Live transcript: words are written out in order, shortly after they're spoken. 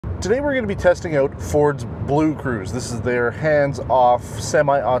Today we're going to be testing out Ford's BlueCruise. This is their hands-off,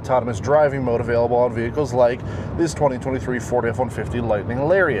 semi-autonomous driving mode available on vehicles like this 2023 Ford F-150 Lightning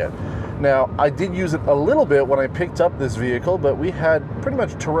Lariat. Now, I did use it a little bit when I picked up this vehicle, but we had pretty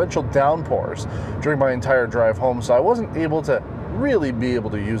much torrential downpours during my entire drive home, so I wasn't able to really be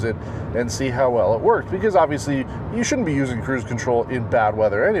able to use it and see how well it worked, because obviously you shouldn't be using cruise control in bad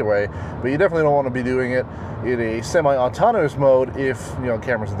weather anyway, but you definitely don't want to be doing it in a semi-autonomous mode if, you know,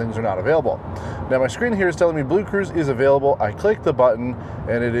 cameras and things are not available. Now my screen here is telling me BlueCruise is available. I click the button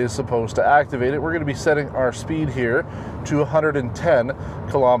and it is supposed to activate it. We're going to be setting our speed here to 110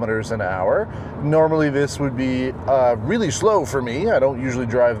 kilometers an hour. Normally this would be really slow for me. I don't usually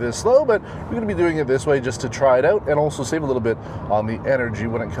drive this slow, but we're going to be doing it this way just to try it out and also save a little bit on the energy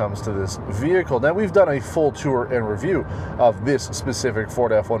when it comes to this vehicle. Now we've done a full tour and review of this specific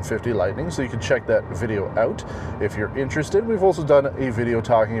Ford F-150 Lightning, so you can check that video out if you're interested. We've also done a video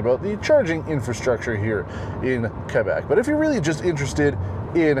talking about the charging infrastructure here in Quebec. But if you're really just interested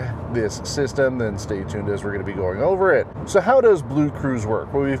in this system, then stay tuned as we're going to be going over it. So how does BlueCruise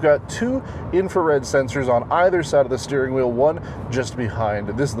work? Well, we've got two infrared sensors on either side of the steering wheel, one just behind,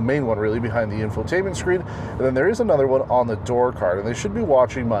 this is the main one really, behind the infotainment screen, and then there is another one on the door card, and they should be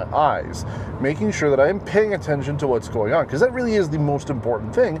watching my eyes, making sure that I am paying attention to what's going on, because that really is the most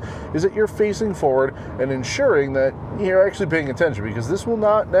important thing, is that you're facing forward and ensuring that you're actually paying attention, because this will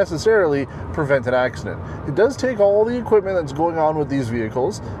not necessarily prevent an accident. It does take all the equipment that's going on with these vehicles,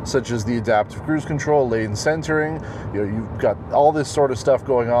 such as the adaptive cruise control, lane centering, you know, you've got all this sort of stuff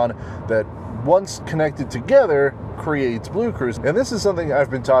going on that once connected together creates BlueCruise. And this is something I've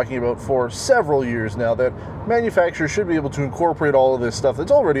been talking about for several years now, that manufacturers should be able to incorporate all of this stuff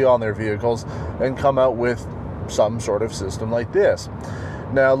that's already on their vehicles and come out with some sort of system like this.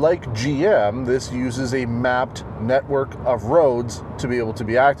 Now, like GM, this uses a mapped network of roads to be able to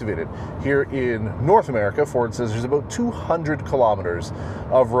be activated. Here in North America, Ford says there's about 200 kilometers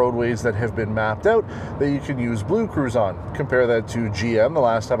of roadways that have been mapped out that you can use BlueCruise on. Compare that to GM. The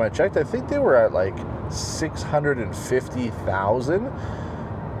last time I checked, I think they were at like 650,000.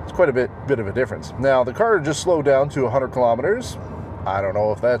 It's quite a bit of a difference. Now, the car just slowed down to 100 kilometers. I don't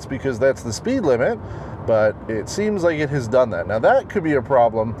know if that's because that's the speed limit, but it seems like it has done that. Now that could be a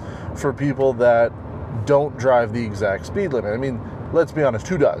problem for people that don't drive the exact speed limit. I mean, let's be honest,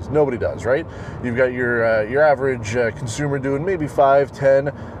 who does? Nobody does, right? You've got your average consumer doing maybe 5, 10,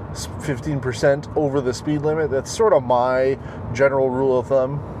 15% over the speed limit. That's sort of my general rule of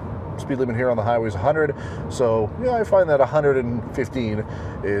thumb. Speed limit here on the highway is 100, so yeah, I find that 115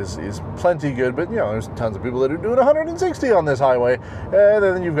 is plenty good, but you know, there's tons of people that are doing 160 on this highway, and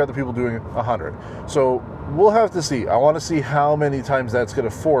then you've got the people doing 100. So we'll have to see. I want to see how many times that's going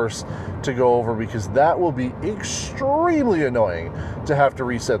to force to go over, because that will be extremely annoying to have to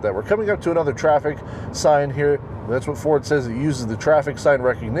reset that. We're coming up to another traffic sign here. That's what Ford says. It uses the traffic sign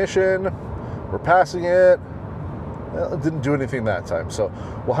recognition. We're passing it. Well, it didn't do anything that time, so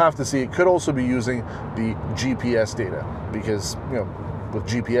we'll have to see. It could also be using the GPS data, because, you know, with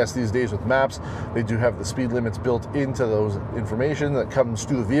GPS these days, with maps, they do have the speed limits built into those information that comes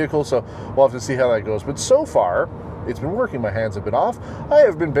to the vehicle, so we'll have to see how that goes. But so far, it's been working. My hands have been off. I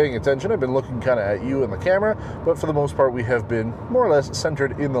have been paying attention. I've been looking kind of at you and the camera, but for the most part, we have been more or less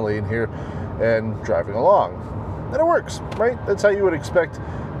centered in the lane here and driving along. And it works, right? That's how you would expect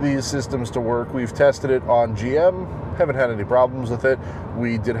these systems to work. We've tested it on GM, haven't had any problems with it.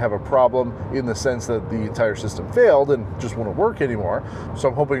 We did have a problem in the sense that the entire system failed and just wouldn't work anymore. So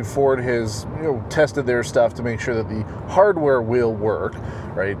I'm hoping Ford has, you know, tested their stuff to make sure that the hardware will work,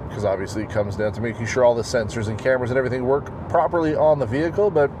 right? Because obviously it comes down to making sure all the sensors and cameras and everything work properly on the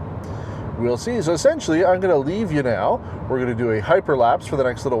vehicle, but we'll see. So essentially, I'm going to leave you now. We're going to do a hyperlapse for the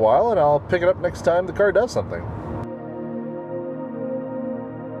next little while, and I'll pick it up next time the car does something.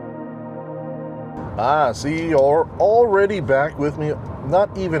 See, you're already back with me,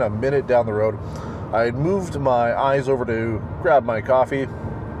 not even a minute down the road. I had moved my eyes over to grab my coffee.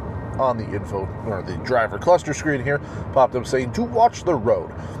 On the info, or the driver cluster screen here, popped up saying to watch the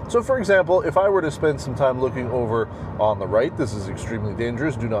road. So for example, if I were to spend some time looking over on the right, this is extremely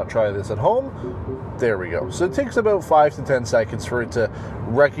dangerous, do not try this at home. There we go. So it takes about 5 to 10 seconds for it to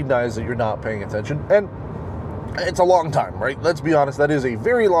recognize that you're not paying attention, and it's a long time, right? Let's be honest, that is a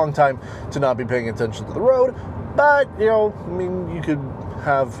very long time to not be paying attention to the road, but, you know, I mean, you could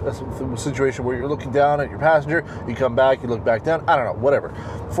have a situation where you're looking down at your passenger, you come back, you look back down, I don't know, whatever.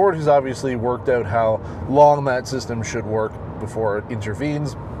 Ford has obviously worked out how long that system should work before it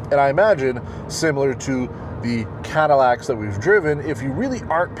intervenes, and I imagine similar to the Cadillacs that we've driven, if you really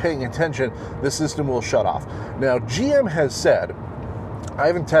aren't paying attention, the system will shut off. Now, GM has said I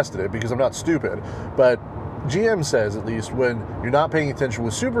haven't tested it because I'm not stupid, but GM says, at least, when you're not paying attention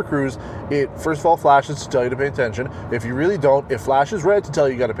with Super Cruise, it first of all flashes to tell you to pay attention. If you really don't, it flashes red to tell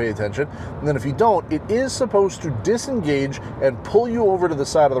you got to pay attention. And then if you don't, it is supposed to disengage and pull you over to the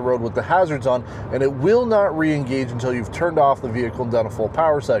side of the road with the hazards on, and it will not re-engage until you've turned off the vehicle and done a full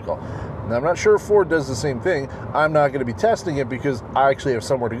power cycle. Now, I'm not sure if Ford does the same thing. I'm not going to be testing it because I actually have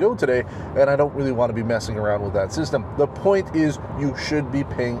somewhere to go today, and I don't really want to be messing around with that system. The point is, you should be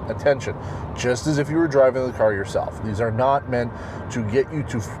paying attention, just as if you were driving the car yourself. These are not meant to get you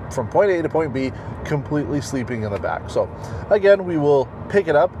from point A to point B completely sleeping in the back. So, again, we will pick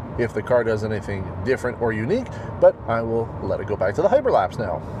it up if the car does anything different or unique, but I will let it go back to the hyperlapse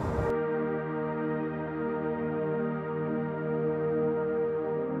now.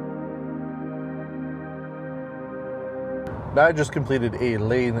 Now, I just completed a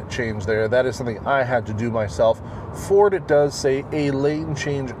lane change there. That is something I had to do myself. Ford does say a lane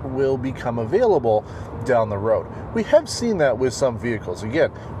change will become available down the road. We have seen that with some vehicles.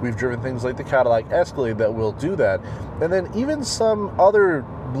 Again, we've driven things like the Cadillac Escalade that will do that. And then even some other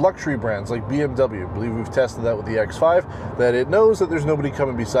luxury brands like BMW, I believe we've tested that with the X5, that it knows that there's nobody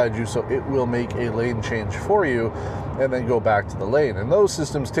coming beside you, so it will make a lane change for you and then go back to the lane. And those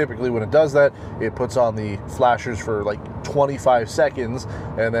systems, typically when it does that, it puts on the flashers for like 25 seconds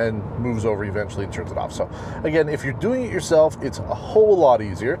and then moves over eventually and turns it off. So again, if you're doing it yourself, it's a whole lot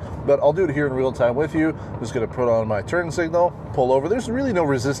easier, but I'll do it here in real time with you. I'm just going to put on my turn signal, pull over. There's really no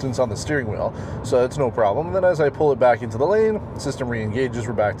resistance on the steering wheel, so it's no problem. And then as I pull it back into the lane, system re-engages,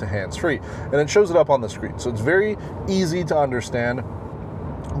 we're back to hands-free. And it shows it up on the screen. So it's very easy to understand.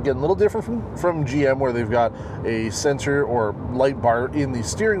 Getting a little different from GM, where they've got a sensor or light bar in the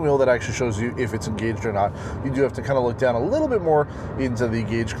steering wheel that actually shows you if it's engaged or not. You do have to kind of look down a little bit more into the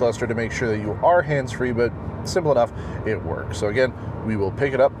gauge cluster to make sure that you are hands-free, but simple enough, it works. So again, we will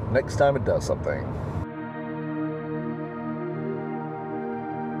pick it up next time it does something.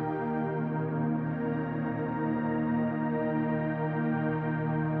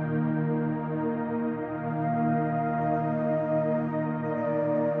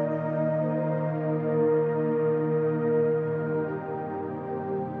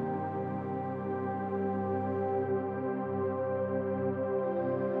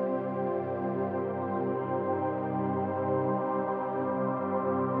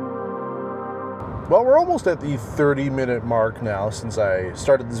 Well, we're almost at the 30-minute mark now since I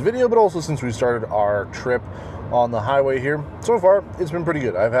started this video, but also since we started our trip on the highway here. So far, it's been pretty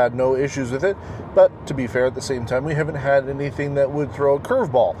good. I've had no issues with it, but to be fair, at the same time, we haven't had anything that would throw a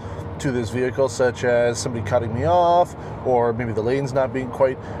curveball to this vehicle, such as somebody cutting me off, or maybe the lanes not being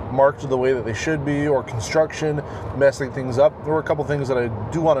quite marked the way that they should be, or construction messing things up. There were a couple things that I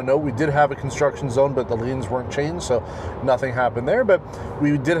do want to note. We did have a construction zone, but the lanes weren't changed, so nothing happened there. But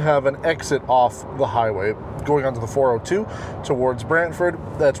we did have an exit off the highway going onto the 402 towards Brantford.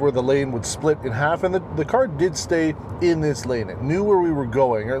 That's where the lane would split in half, and the car did stay in this lane. It knew where we were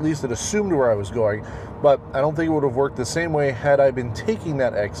going, or at least it assumed where I was going, but I don't think it would have worked the same way had I been taking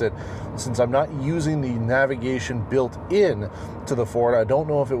that exit. Since I'm not using the navigation built in to the Ford, I don't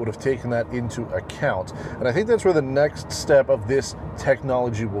know if it would have taken that into account. And I think that's where the next step of this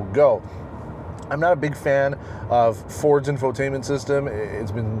technology will go. I'm not a big fan of Ford's infotainment system.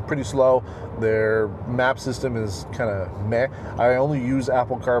 It's been pretty slow. Their map system is kind of meh. I only use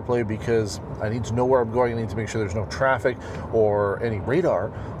Apple CarPlay because I need to know where I'm going. I need to make sure there's no traffic or any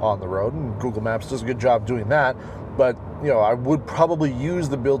radar on the road, and Google Maps does a good job doing that. But you know, I would probably use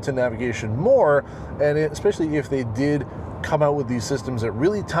the built-in navigation more, and especially if they did come out with these systems that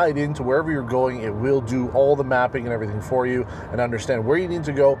really tied into wherever you're going. It will do all the mapping and everything for you and understand where you need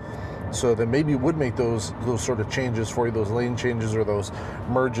to go, so that maybe it would make those sort of changes for you, those lane changes or those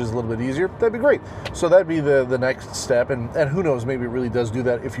merges a little bit easier. That'd be great. So that'd be the next step, and who knows, maybe it really does do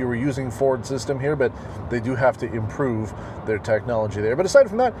that if you were using Ford system here, but they do have to improve their technology there. But aside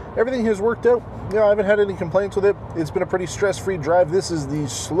from that, everything has worked out. You know, I haven't had any complaints with it. It's been a pretty stress-free drive. This is the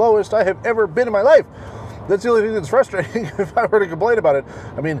slowest I have ever been in my life. That's the only thing that's frustrating if I were to complain about it.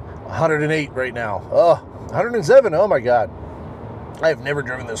 I mean, 108 right now. Oh, 107, oh my God. I have never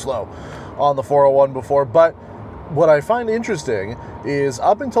driven this slow on the 401 before, but what I find interesting is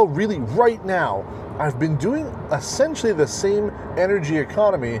up until really right now, I've been doing essentially the same energy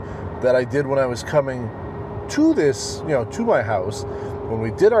economy that I did when I was coming to this, to my house. When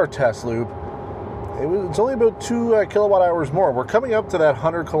we did our test loop, it's only about 2 kilowatt hours more. We're coming up to that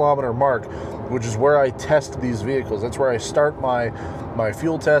 100-kilometer mark, which is where I test these vehicles. That's where I start my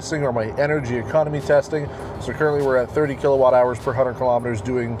fuel testing or my energy economy testing. So currently we're at 30 kilowatt hours per 100 kilometers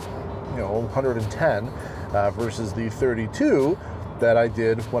doing, 110 versus the 32. that I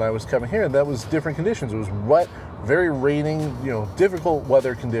did when I was coming here, and that was different conditions. It was wet, very raining, you know, difficult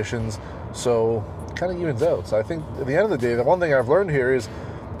weather conditions, so it kind of evens out. So I think at the end of the day, the one thing I've learned here is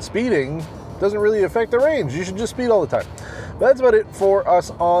speeding doesn't really affect the range. You should just speed all the time. But that's about it for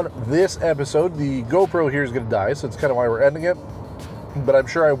us on this episode. The GoPro here is going to die, so it's kind of why we're ending it. But I'm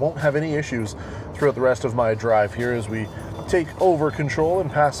sure I won't have any issues throughout the rest of my drive here as we take over control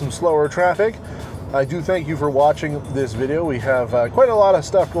and pass some slower traffic. I do thank you for watching this video. We have quite a lot of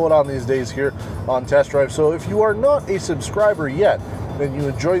stuff going on these days here on Test Drive. So if you are not a subscriber yet and you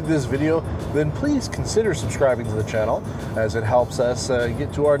enjoyed this video, then please consider subscribing to the channel, as it helps us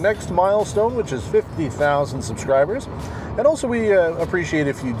get to our next milestone, which is 50,000 subscribers. And also we appreciate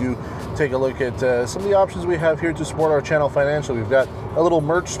if you do take a look at some of the options we have here to support our channel financially. We've got a little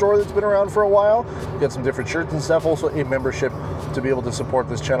merch store that's been around for a while. We've got some different shirts and stuff, also a membership to be able to support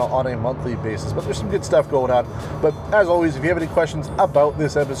this channel on a monthly basis. But there's some good stuff going on. But as always, if you have any questions about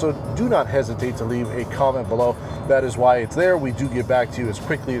this episode, do not hesitate to leave a comment below. That is why it's there. We do get back to you as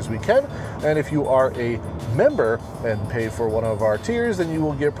quickly as we can. And if you are a member and pay for one of our tiers, then you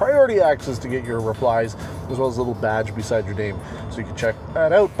will get priority access to get your replies, as well as a little badge beside your name, so you can check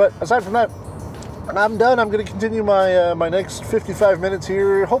that out. But aside from that, I'm done. I'm going to continue my my next 55 minutes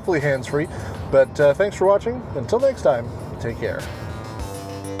here, hopefully hands-free. But thanks for watching. Until next time, take care.